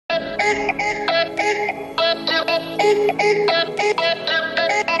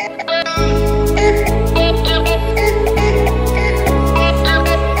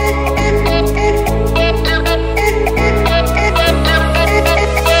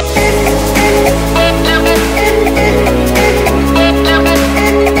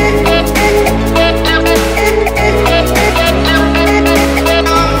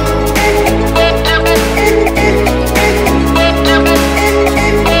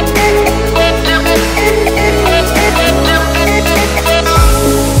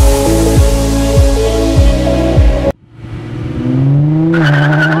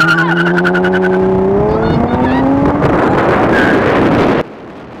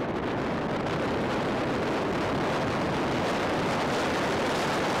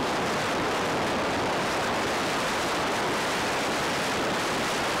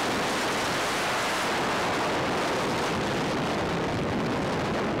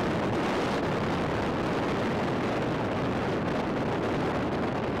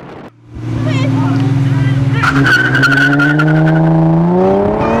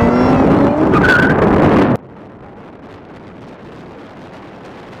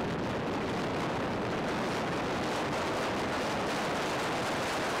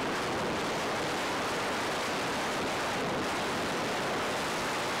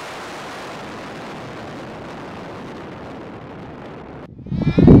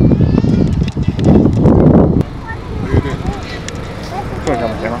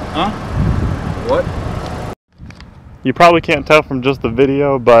Huh? What? You probably can't tell from just the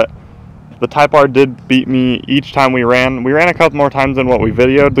video, but the Type R did beat me each time we ran. We ran a couple more times than what we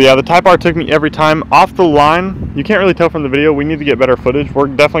videoed. But yeah, the Type R took me every time. Off the line, you can't really tell from the video. We need to get better footage. We're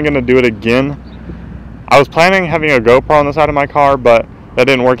definitely going to do it again. I was planning having a GoPro on the side of my car, but that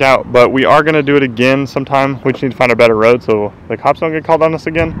didn't work out. But we are going to do it again sometime. We just need to find a better road so the cops don't get called on us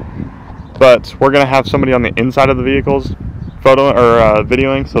again. But we're going to have somebody on the inside of the vehicles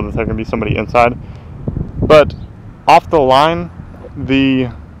videoing, so that there can be somebody inside. But off the line, the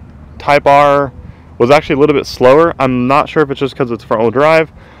Type R was actually a little bit slower. I'm not sure if it's just because it's front-wheel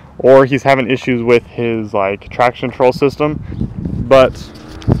drive or he's having issues with his like traction control system. But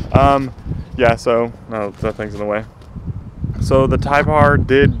yeah, so no, that thing's in the way. So the Type R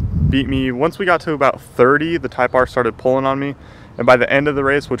did beat me. Once we got to about 30, the Type R started pulling on me, and by the end of the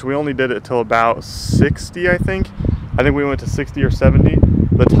race, which we only did it till about 60, I think we went to 60 or 70,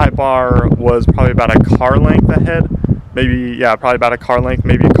 the Type R was probably about a car length ahead. Maybe, yeah, probably about a car length,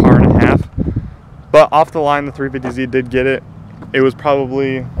 maybe a car and a half. But off the line, the 350Z did get it. It was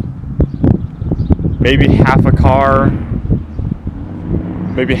probably maybe half a car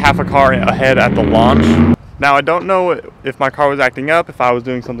ahead at the launch. Now, I don't know if my car was acting up, if I was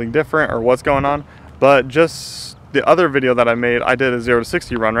doing something different, or what's going on, but just the other video that I made, I did a 0 to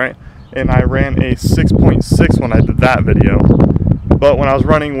 60 run, right? And I ran a 6.6 when I did that video. But when I was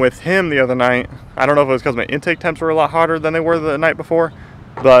running with him the other night, I don't know if it was because my intake temps were a lot hotter than they were the night before,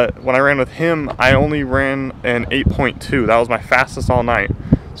 but when I ran with him, I only ran an 8.2. That was my fastest all night.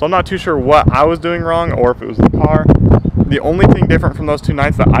 So I'm not too sure what I was doing wrong or if it was the car. The only thing different from those 2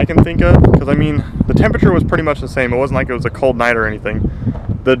 nights that I can think of, because I mean, the temperature was pretty much the same. It wasn't like it was a cold night or anything.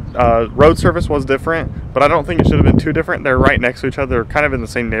 The road surface was different, but I don't think it should have been too different. They're right next to each other. They're kind of in the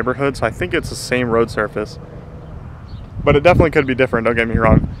same neighborhood, so I think it's the same road surface. But it definitely could be different, don't get me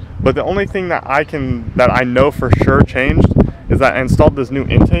wrong. But the only thing that I know for sure changed is that I installed this new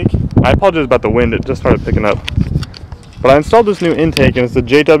intake. I apologize about the wind, it just started picking up. But I installed this new intake, and it's the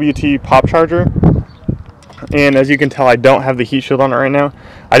JWT pop charger. And as you can tell, I don't have the heat shield on it right now.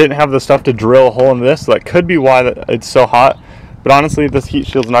 I didn't have the stuff to drill a hole in this, so that could be why it's so hot. But honestly, this heat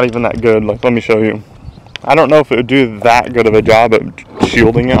shield's not even that good. Like, let me show you. I don't know if it would do that good of a job at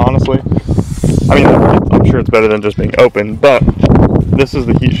shielding it, honestly. I mean, I'm sure it's better than just being open, but this is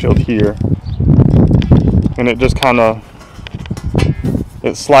the heat shield here. And it just kind of,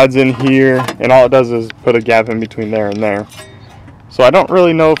 it slides in here, and all it does is put a gap in between there and there. So I don't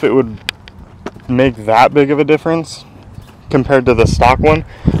really know if it would make that big of a difference compared to the stock one,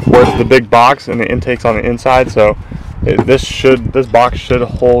 where it's the big box and the intake's on the inside. So this box should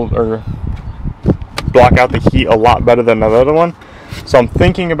hold or block out the heat a lot better than the other one. So I'm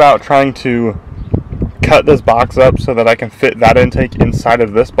thinking about trying to cut this box up so that I can fit that intake inside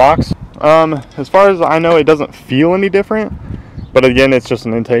of this box. As far as I know, it doesn't feel any different, but again, it's just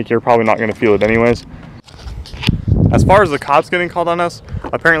an intake. You're probably not going to feel it anyways. As far as the cops getting called on us,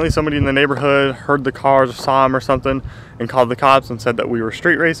 apparently somebody in the neighborhood heard the cars or saw them or something and called the cops and said that we were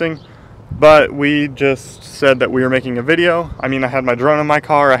street racing. But we just said that we were making a video. I mean, I had my drone in my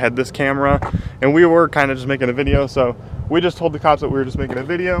car, I had this camera, and we were kind of just making a video. So we just told the cops that we were just making a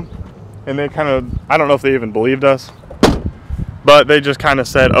video. and they kind of, I don't know if they even believed us, but they just kind of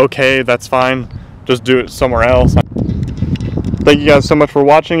said, okay, that's fine, just do it somewhere else. Thank you guys so much for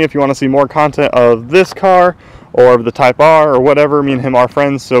watching. If you want to see more content of this car or of the Type R or whatever, me and him are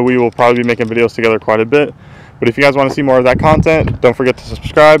friends, so we will probably be making videos together quite a bit. But if you guys want to see more of that content, don't forget to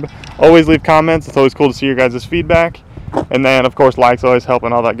subscribe. Always leave comments. It's always cool to see your guys' feedback. And then, of course, likes always help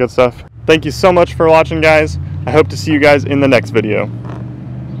and all that good stuff. Thank you so much for watching, guys. I hope to see you guys in the next video.